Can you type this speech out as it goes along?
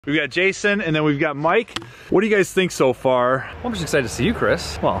We've got Jason, and then we've got Mike. What do you guys think so far? Well, I'm just excited to see you,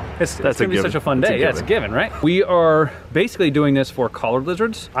 Chris. Well, it's going to be given. such a fun day. Yeah, it's a given, right? We are basically doing this for collared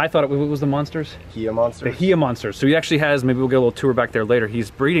lizards. I thought it was the monsters. Gila monsters. The Gila monsters. So he actually has, maybe we'll get a little tour back there later.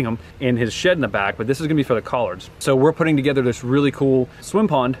 He's breeding them in his shed in the back, but this is going to be for the collards. So we're putting together this really cool swim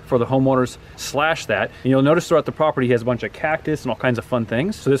pond for the homeowners / that. And you'll notice throughout the property he has a bunch of cactus and all kinds of fun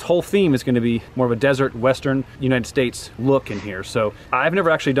things. So this whole theme is going to be more of a desert, western United States look in here. So I've never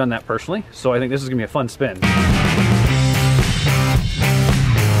actually done that personally. So I think this is gonna be a fun spin.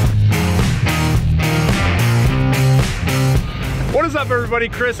 What is up, everybody?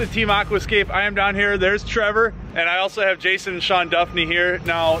 Chris at Team Aquascape. I am down here. There's Trevor, and I also have Jason and Sean Duffney here.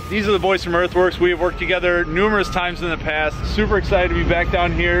 Now, these are the boys from Earthworks. We have worked together numerous times in the past. Super excited to be back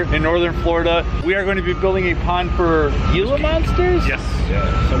down here in northern Florida. We are going to be building a pond for Gila monsters? Yes.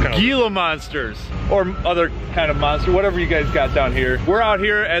 Yeah, some kind of Gila monsters, or other kind of monster, whatever you guys got down here. We're out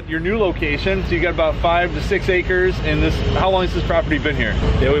here at your new location, so you got about 5 to 6 acres. And this, how long has this property been here?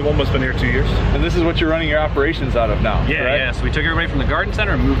 Yeah, we've almost been here 2 years. And this is what you're running your operations out of now, Yeah, right? yeah. So we took everybody from the garden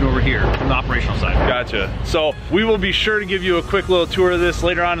center and moved over here from the operational side. Gotcha. So we will be sure to give you a quick little tour of this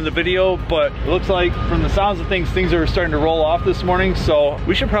later on in the video, but it looks like from the sounds of things are starting to roll off this morning, so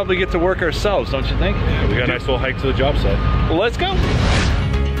we should probably get to work ourselves, don't you think? Yeah, we got a nice little hike to the job site. Well, let's go.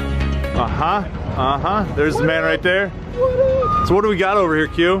 There's the man right there. So what do we got over here,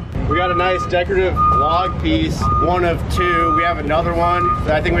 Q? We got a nice decorative log piece, one of 2. We have another one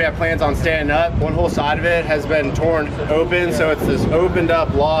that I think we have plans on standing up. One whole side of it has been torn open, so it's this opened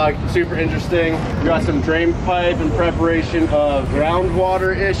up log. Super interesting. We got some drain pipe in preparation of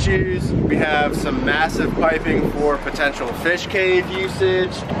groundwater issues. We have some massive piping for potential fish cave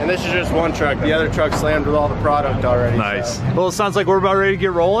usage. And this is just one truck. The other truck slammed with all the product already. Nice. So. Well, it sounds like we're about ready to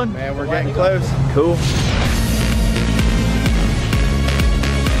get rolling. Man, we're getting close. Cool.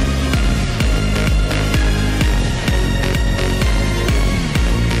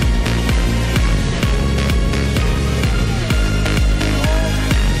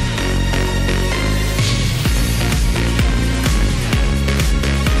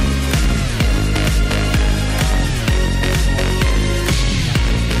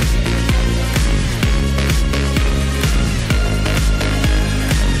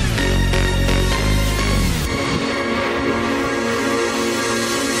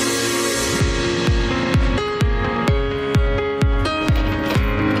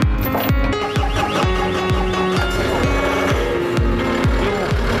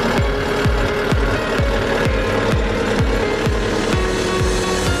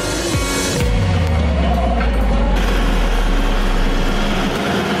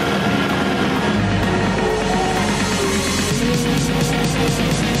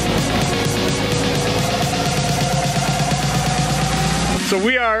 So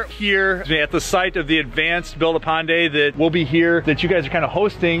we are here at the site of the advanced Build-A-Pond Day that will be here, that you guys are kind of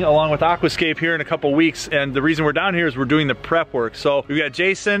hosting along with Aquascape here in a couple weeks. And the reason we're down here is we're doing the prep work. So we've got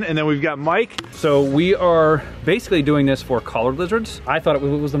Jason, and then we've got Mike. So we are basically doing this for collared lizards. I thought it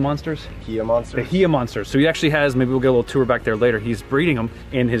was the monsters. Gila monsters. The Gila monsters. So he actually has, maybe we'll get a little tour back there later. He's breeding them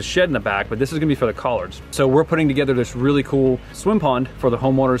in his shed in the back, but this is gonna be for the collards. So we're putting together this really cool swim pond for the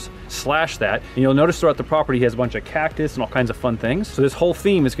homeowners / that. And you'll notice throughout the property he has a bunch of cactus and all kinds of fun things. So this whole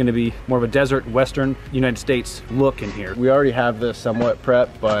theme is gonna be more of a desert, western United States look in here. We already have this somewhat prepped,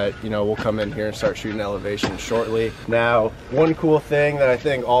 but you know, we'll come in here and start shooting elevations shortly. Now, one cool thing that I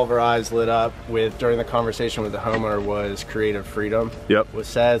think all of our eyes lit up with during the conversation with the homeowner was creative freedom. Yep. Was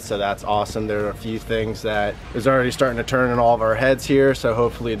said, so that's awesome. There are a few things that is already starting to turn in all of our heads here, so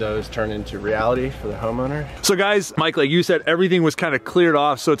hopefully those turn into reality for the homeowner. So guys, Mike, like you said, everything was kind of cleared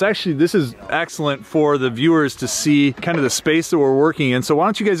off. So it's actually, this is excellent for the viewers to see kind of the space that we're working in. So why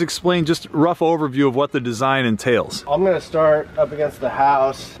don't you guys explain just a rough overview of what the design entails? I'm gonna start up against the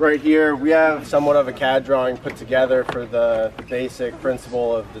house. Right here, we have somewhat of a CAD drawing put together for the basic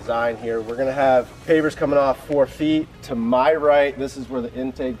principle of design here. We're gonna have pavers coming off 4 feet. To my right, this is where the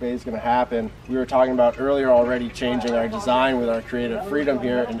intake bay is gonna happen. We were talking about earlier already changing our design with our creative freedom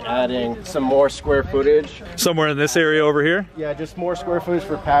here and adding some more square footage. Somewhere in this area over here? Yeah, just more square footage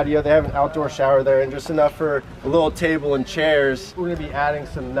for patio. They have an outdoor shower there and just enough for a little table and chairs. We're gonna be adding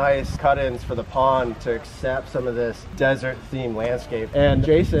some nice cut-ins for the pond to accept some of this desert themed landscape. And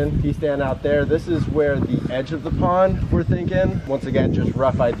Jason, he's standing out there. This is where the edge of the pond we're thinking. Once again, just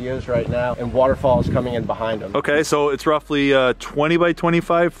rough ideas right now, and waterfalls coming in behind them. Okay, so it's roughly 20 by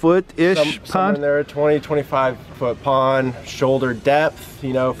 25 foot-ish pond? In there, 20, 25 foot pond, shoulder depth,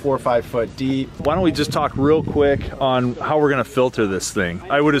 you know, 4 or 5 foot deep. Why don't we just talk real quick on how we're gonna filter this thing?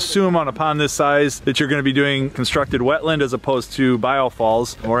 I would assume on a pond this size that you're gonna be doing constructed wetland as opposed to biofall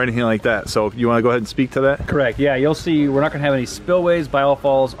waterfalls or anything like that. So you want to go ahead and speak to that? Correct, yeah, you'll see we're not gonna have any spillways,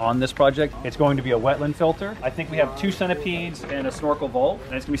 biofalls on this project. It's going to be a wetland filter. I think we have 2 centipedes and a snorkel vault,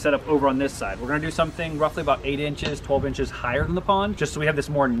 and it's gonna be set up over on this side. We're gonna do something roughly about 8 inches, 12 inches higher than the pond, just so we have this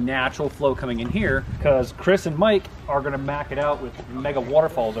more natural flow coming in here, because Chris and Mike are gonna mac it out with mega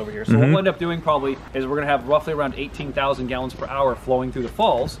waterfalls over here. So what we'll end up doing probably is we're gonna have roughly around 18,000 gallons per hour flowing through the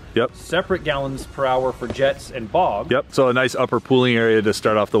falls. Yep. Separate gallons per hour for jets and bog. Yep, so a nice upper pooling area to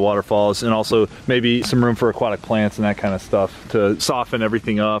start off the waterfalls, and also maybe some room for aquatic plants and that kind of stuff to soften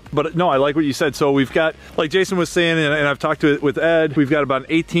everything up. But no, I like what you said. So we've got, like Jason was saying, and I've talked to it with Ed, we've got about an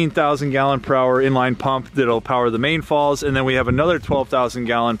 18,000 gallon per hour inline pump that'll power the main falls, and then we have another 12,000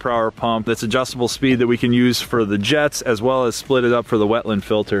 gallon per hour pump that's adjustable speed that we can use for the jets, as well as split it up for the wetland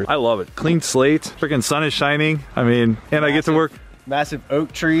filter. I love it. Clean slate, freaking sun is shining. I mean, and I get to work. Massive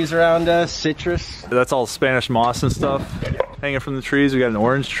oak trees around us, citrus. That's all Spanish moss and stuff hanging from the trees. We got an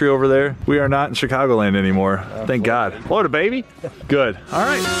orange tree over there. We are not in Chicagoland anymore. Thank God. Florida, baby. Good. All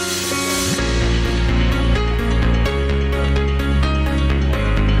right.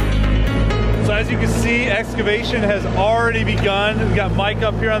 So as you can see, excavation has already begun. We've got Mike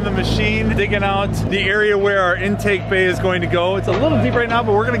up here on the machine digging out the area where our intake bay is going to go. It's a little deep right now,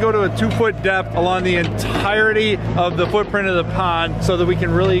 but we're going to go to a 2-foot depth along the entirety of the footprint of the pond, so that we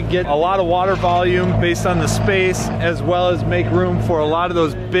can really get a lot of water volume based on the space, as well as make room for a lot of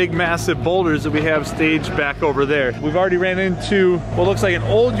those big massive boulders that we have staged back over there. We've already ran into what looks like an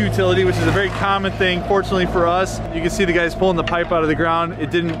old utility, which is a very common thing. Fortunately for us, you can see the guys pulling the pipe out of the ground.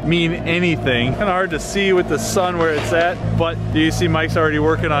 It didn't mean anything. Kind of hard to see with the sun where it's at, but you see Mike's already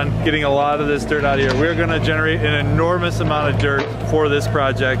working on getting a lot of this dirt out of here. We're going to generate an enormous amount of dirt for this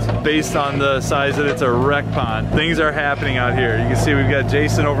project based on the size that it's a rec pond. Things are happening out here. You can see we've got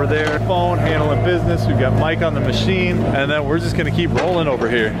Jason over there, phone, handling business. We've got Mike on the machine, and then we're just going to keep rolling over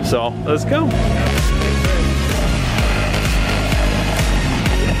here. So let's go.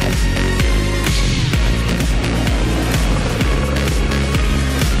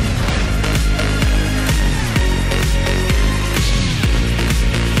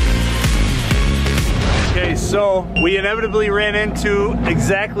 So we inevitably ran into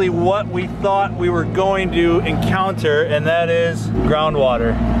exactly what we thought we were going to encounter, and that is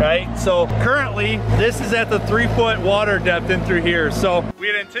groundwater, right? So currently this is at the 3-foot water depth in through here. So we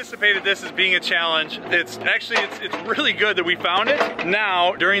had anticipated this as being a challenge. It's really good that we found it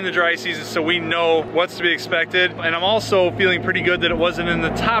now during the dry season, so we know what's to be expected. And I'm also feeling pretty good that it wasn't in the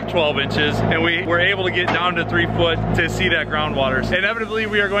top 12 inches and we were able to get down to 3 foot to see that groundwater. Inevitably,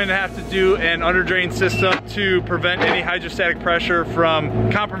 we are going to have to do an under drain system to prevent any hydrostatic pressure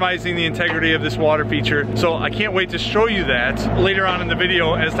from compromising the integrity of this water feature. So I can't wait to show you that later on in the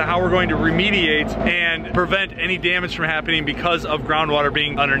video as to how we're going to remediate and prevent any damage from happening because of groundwater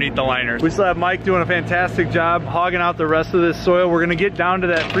being underneath the liners. We still have Mike doing a fantastic job hogging out the rest of this soil. We're gonna get down to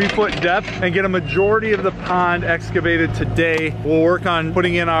that 3-foot depth and get a majority of the pond excavated today. We'll work on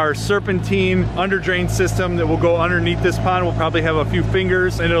putting in our serpentine under drain system that will go underneath this pond. We'll probably have a few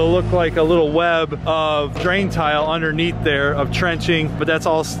fingers and it'll look like a little web of drain tile underneath there of trenching, but that's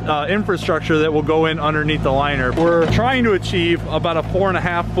all infrastructure that will go in underneath the liner. We're trying to achieve about a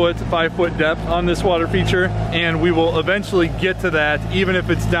 4.5 foot to 5 foot depth on this water feature, and we will eventually get to that even if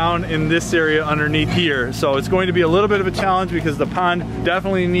it's down in this area underneath here. So it's going to be a little bit of a challenge because the pond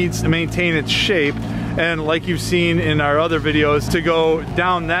definitely needs to maintain its shape. And like you've seen in our other videos, to go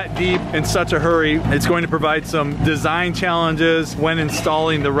down that deep in such a hurry, it's going to provide some design challenges when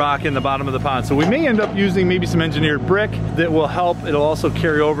installing the rock in the bottom of the pond. So we may end up using maybe some engineered brick that will help. It'll also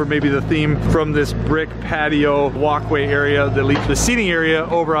carry over maybe the theme from this brick patio walkway area that leads to the seating area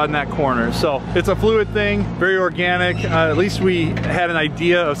over on that corner. So it's a fluid thing, very organic. At least we had an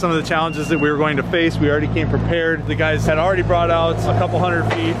idea of some of the challenges that we were going to face. We already came prepared. The guys had already brought out a couple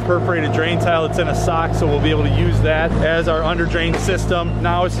 100 feet perforated drain tile that's in a sock, so we'll be able to use that as our under drain system.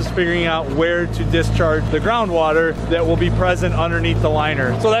 Now it's just figuring out where to discharge the groundwater that will be present underneath the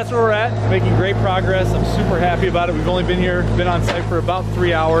liner. So that's where we're at, making great progress. I'm super happy about it. We've only been on site for about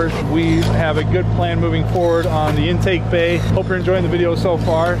 3 hours. We have a good plan moving forward on the intake bay. Hope you're enjoying the video so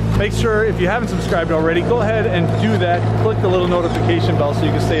far. Make sure, if you haven't subscribed already, go ahead and do that. Click the little notification bell so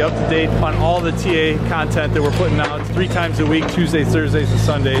you can stay up to date on all the TA content that we're putting out 3 times a week, Tuesdays, Thursdays, and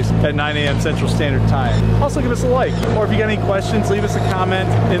Sundays at 9 a.m. Central Standard Time. Also give us a like, or if you got any questions, leave us a comment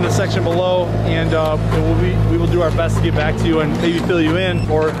in the section below, and we will do our best to get back to you and maybe fill you in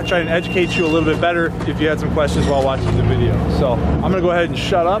or try and educate you a little bit better if you had some questions while watching the video. So I'm gonna go ahead and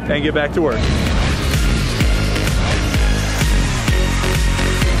shut up and get back to work.